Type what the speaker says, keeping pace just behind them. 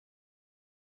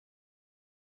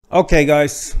Okay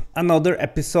guys, another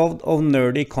episode of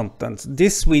nerdy content.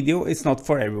 This video is not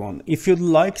for everyone. If you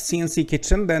like CNC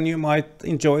Kitchen, then you might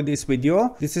enjoy this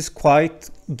video. This is quite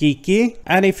geeky.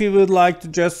 And if you would like to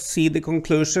just see the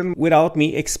conclusion without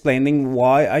me explaining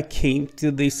why I came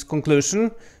to this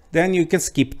conclusion, then you can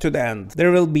skip to the end.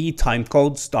 There will be time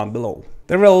codes down below.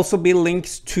 There will also be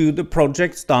links to the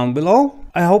projects down below.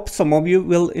 I hope some of you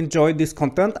will enjoy this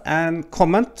content and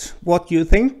comment what you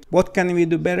think. What can we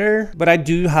do better? But I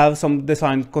do have some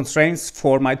design constraints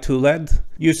for my ToolHead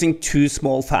using two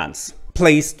small fans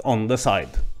placed on the side.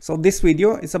 So this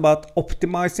video is about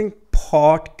optimizing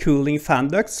part cooling fan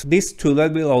ducts. This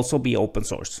ToolHead will also be open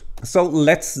source. So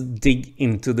let's dig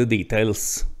into the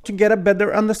details. To get a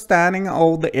better understanding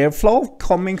of the airflow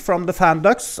coming from the fan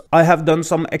ducts, I have done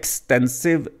some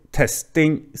extensive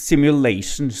testing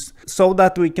simulations so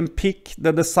that we can pick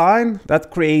the design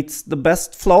that creates the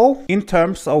best flow in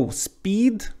terms of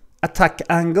speed, attack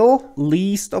angle,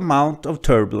 least amount of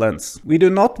turbulence. We do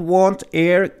not want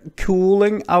air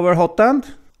cooling our hot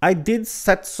end. I did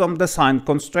set some design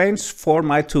constraints for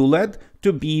my ToolHead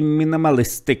to be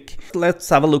minimalistic. Let's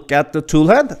have a look at the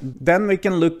ToolHead. Then we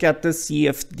can look at the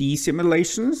CFD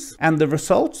simulations and the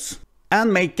results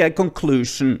and make a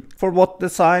conclusion for what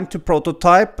design to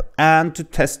prototype and to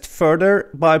test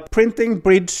further by printing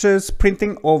bridges,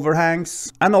 printing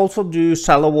overhangs, and also do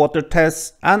shallow water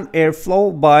tests and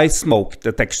airflow by smoke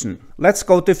detection. Let's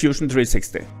go to Fusion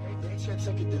 360.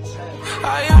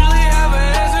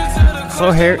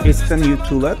 So here is the new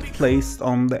ToolHead placed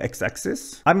on the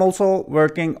x-axis. I'm also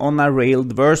working on a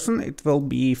railed version. It will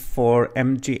be for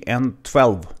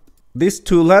MGN12. This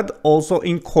ToolHead also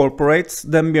incorporates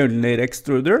the Mjolnir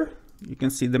extruder. You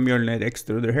can see the Mjolnir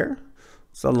extruder here.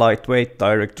 It's a lightweight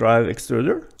direct drive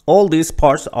extruder. All these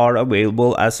parts are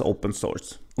available as open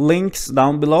source. Links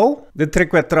down below. The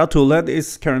Triquetra ToolHead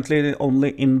is currently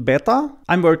only in beta.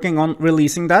 I'm working on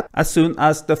releasing that as soon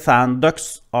as the fan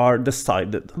ducts are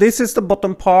decided. This is the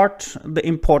bottom part, the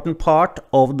important part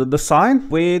of the design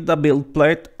with a build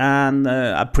plate and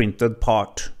a printed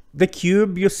part. The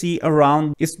cube you see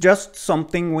around is just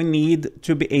something we need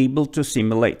to be able to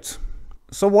simulate.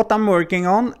 So what I'm working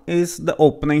on is the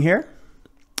opening here,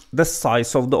 the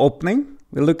size of the opening.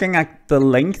 We're looking at the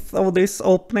length of this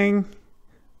opening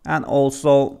and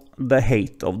also the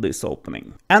height of this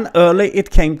opening. And early it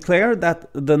came clear that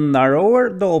the narrower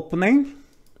the opening,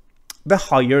 the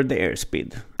higher the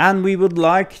airspeed. And we would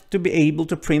like to be able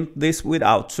to print this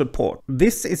without support.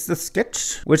 This is the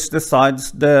sketch which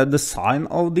decides the design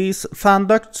of these fan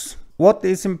ducts. What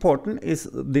is important is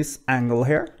this angle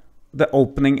here, the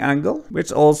opening angle,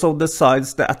 which also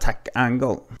decides the attack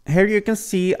angle. Here you can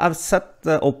see I've set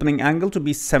the opening angle to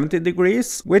be 70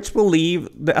 degrees, which will leave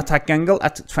the attack angle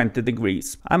at 20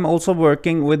 degrees. I'm also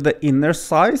working with the inner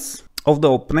size of the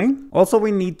opening. Also,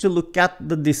 we need to look at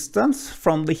the distance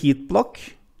from the heat block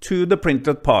to the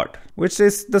printed part, which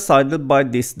is decided by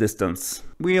this distance.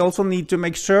 We also need to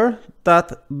make sure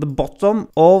that the bottom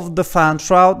of the fan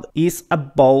shroud is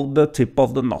above the tip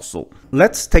of the nozzle.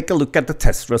 Let's take a look at the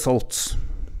test results.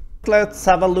 Let's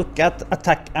have a look at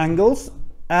attack angles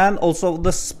and also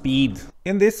the speed.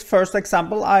 In this first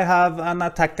example, I have an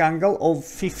attack angle of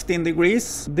 15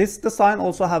 degrees. This design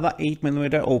also have an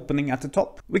 8mm opening at the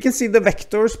top. We can see the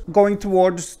vectors going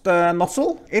towards the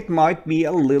nozzle. It might be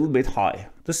a little bit high.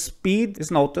 The speed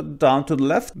is noted down to the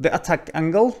left, the attack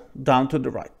angle down to the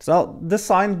right. So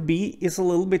design B is a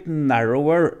little bit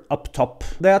narrower up top.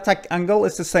 The attack angle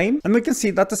is the same, and we can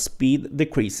see that the speed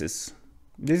decreases.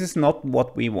 This is not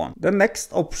what we want. The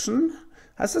next option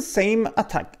has the same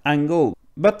attack angle,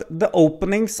 but the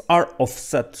openings are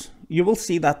offset. You will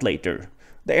see that later.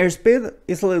 The airspeed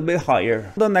is a little bit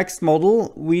higher. The next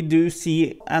model, we do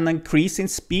see an increase in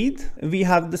speed. We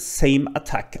have the same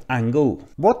attack angle.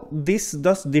 What this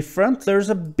does different,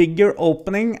 there's a bigger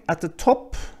opening at the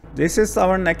top. This is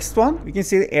our next one. We can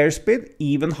see the airspeed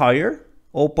even higher.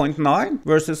 0.9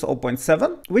 versus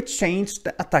 0.7. We changed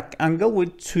the attack angle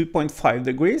with 2.5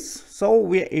 degrees. So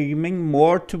we're aiming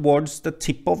more towards the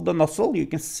tip of the nozzle. You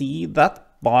can see that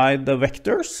by the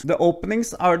vectors. The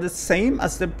openings are the same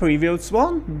as the previous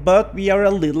one, but we are a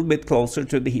little bit closer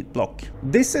to the heat block.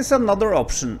 This is another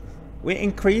option. We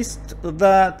increased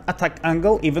the attack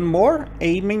angle even more,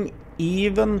 aiming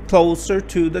even closer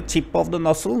to the tip of the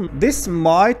nozzle. This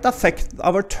might affect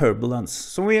our turbulence,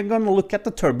 so we are going to look at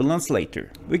the turbulence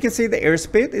later. We can see the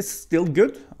airspeed is still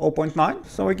good, 0.9,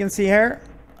 so we can see here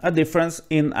a difference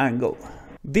in angle.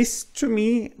 This to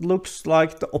me looks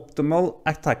like the optimal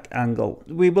attack angle.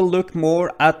 We will look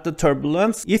more at the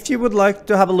turbulence. If you would like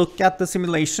to have a look at the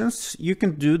simulations, you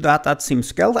can do that at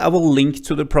SimScale. I will link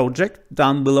to the project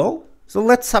down below. So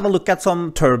let's have a look at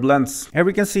some turbulence. Here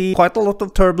we can see quite a lot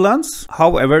of turbulence.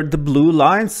 However, the blue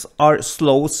lines are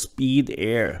slow speed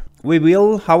air. We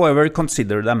will, however,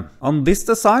 consider them. On this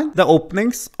design, the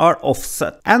openings are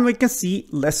offset and we can see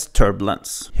less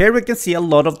turbulence. Here we can see a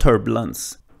lot of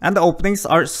turbulence and the openings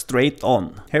are straight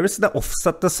on. Here is the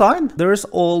offset design. There is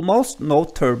almost no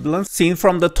turbulence seen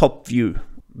from the top view.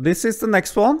 This is the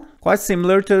next one, quite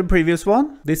similar to the previous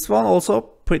one. This one also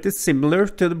pretty similar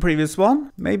to the previous one,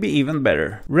 maybe even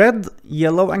better. Red,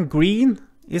 yellow and green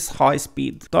is high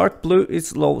speed. Dark blue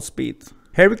is low speed.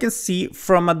 Here we can see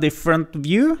from a different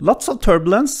view, lots of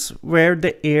turbulence where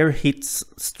the air hits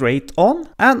straight on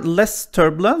and less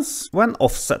turbulence when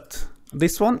offset.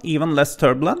 This one even less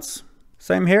turbulence.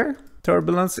 Same here,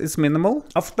 turbulence is minimal.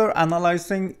 After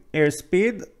analyzing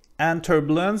airspeed and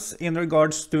turbulence in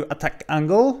regards to attack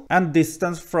angle and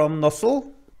distance from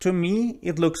nozzle, to me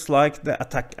it looks like the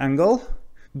attack angle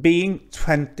being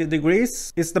 20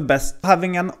 degrees is the best.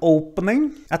 Having an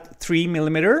opening at 3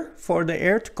 mm for the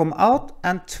air to come out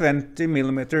and 20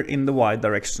 mm in the Y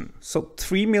direction. So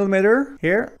 3 mm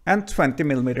here and 20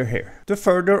 mm here. To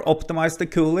further optimize the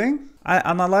cooling, I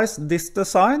analyzed this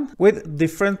design with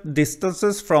different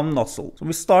distances from nozzle. So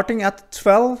we're starting at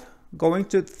 12, going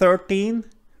to 13,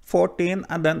 14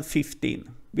 and then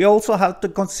 15. We also have to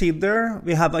consider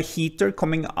we have a heater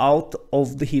coming out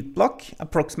of the heat block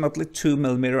approximately 2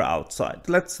 mm outside.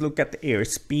 Let's look at the air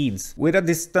speeds. With a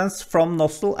distance from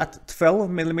nozzle at 12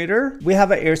 mm, we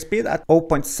have an airspeed at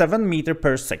 0.7 meter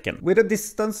per second. With a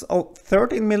distance of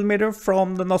 13 mm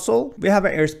from the nozzle, we have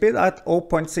an airspeed at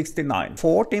 0.69.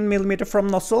 14 mm from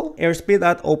nozzle, airspeed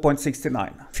at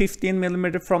 0.69. 15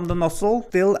 mm from the nozzle,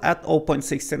 still at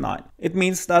 0.69. It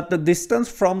means that the distance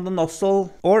from the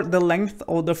nozzle or the length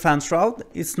of the fan shroud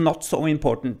is not so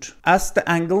important as the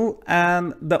angle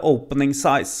and the opening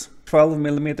size. 12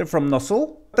 mm from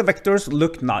nozzle, the vectors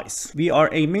look nice. We are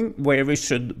aiming where we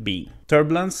should be.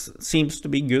 Turbulence seems to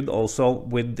be good also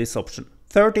with this option.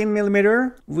 13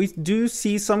 mm, we do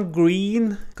see some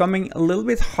green coming a little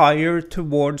bit higher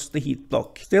towards the heat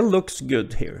block. Still looks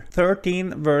good here.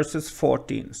 13 versus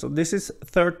 14. So this is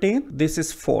 13, this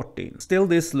is 14. Still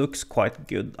this looks quite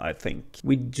good, I think.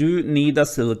 We do need a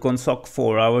silicone sock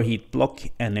for our heat block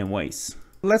anyways.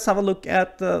 Let's have a look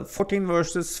at 14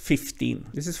 versus 15.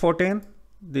 This is 14,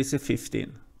 this is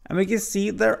 15. And we can see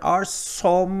there are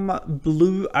some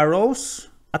blue arrows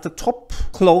at the top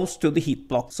close to the heat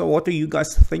block. So what do you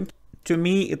guys think? To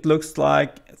me it looks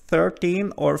like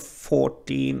 13 or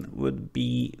 14 would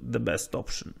be the best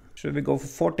option. Should we go for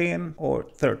 14 or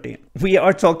 13? We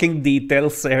are talking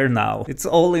details here now. It's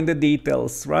all in the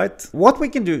details, right? What we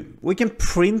can do, we can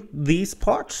print these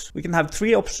parts. We can have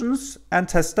 3 options and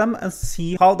test them and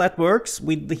see how that works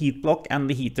with the heat block and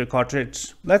the heater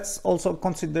cartridge. Let's also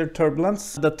consider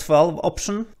turbulence, the 12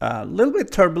 option. A little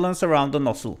bit turbulence around the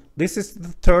nozzle. This is the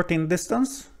 13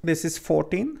 distance. This is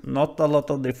 14. Not a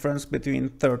lot of difference between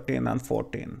 13 and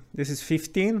 14. This is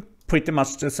 15. Pretty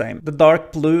much the same. The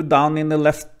dark blue down in the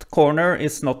left corner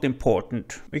is not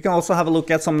important. We can also have a look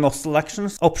at some nozzle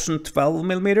actions. Option 12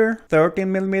 mm, 13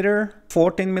 mm,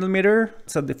 14 mm.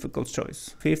 It's a difficult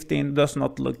choice. 15 does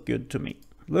not look good to me.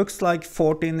 Looks like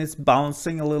 14 is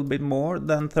bouncing a little bit more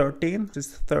than 13.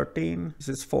 This is 13, this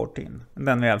is 14. And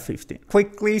then we have 15.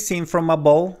 Quickly seen from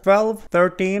above, 12,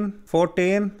 13,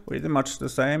 14, pretty much the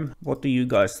same. What do you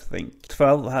guys think?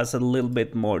 12 has a little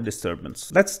bit more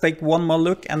disturbance. Let's take one more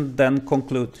look and then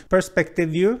conclude.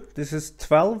 Perspective view, this is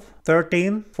 12.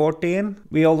 13, 14,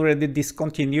 we already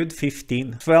discontinued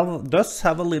 15. 12 does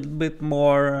have a little bit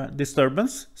more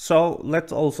disturbance, so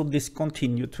let's also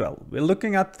discontinue 12. We're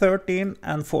looking at 13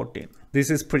 and 14.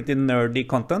 This is pretty nerdy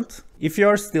content. If you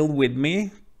are still with me,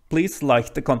 please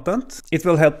like the content. It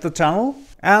will help the channel.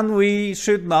 And we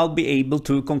should now be able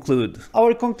to conclude.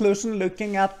 Our conclusion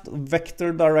looking at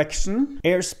vector direction,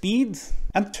 airspeed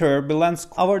and turbulence,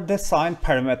 our design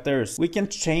parameters. We can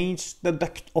change the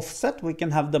duct offset, we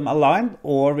can have them aligned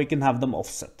or we can have them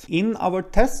offset. In our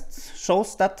tests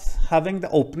shows that having the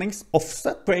openings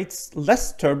offset creates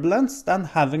less turbulence than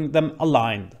having them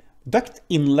aligned. Duct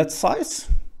inlet size,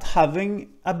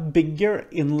 having a bigger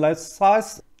inlet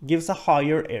size gives a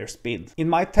higher airspeed. In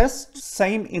my test,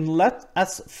 same inlet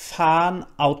as fan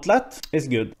outlet is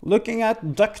good. Looking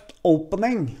at duct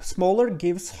opening, smaller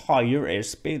gives higher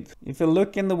airspeed. If you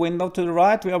look in the window to the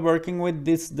right, we are working with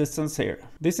this distance here.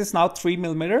 This is now 3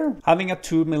 mm, having a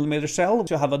 2 mm shell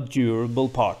to have a durable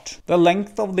part. The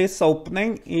length of this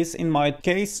opening is in my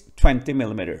case 20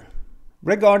 mm.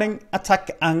 Regarding attack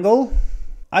angle,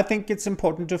 I think it's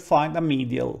important to find a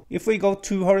medial. If we go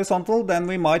too horizontal, then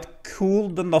we might cool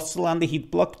the nozzle and the heat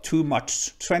block too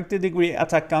much. 20-degree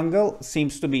attack angle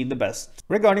seems to be the best.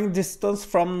 Regarding distance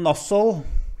from nozzle,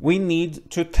 we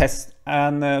need to test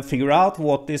and figure out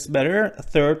what is better,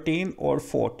 13 or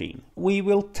 14. We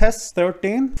will test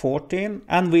 13, 14,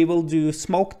 and we will do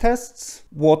smoke tests,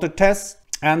 water tests,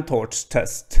 and torch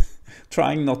test.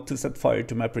 Trying not to set fire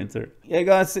to my printer. Yeah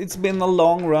guys, it's been a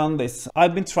long run this.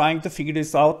 I've been trying to figure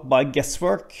this out by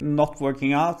guesswork, not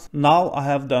working out. Now I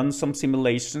have done some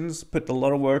simulations, put a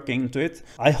lot of work into it.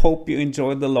 I hope you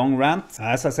enjoyed the long rant.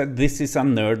 As I said, this is a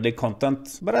nerdy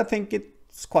content, but I think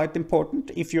it's quite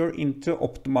important if you're into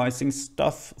optimizing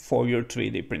stuff for your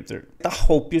 3D printer. I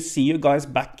hope you see you guys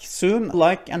back soon.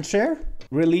 Like and share.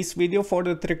 Release video for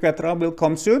the Triquetra will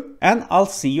come soon, and I'll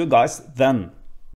see you guys then.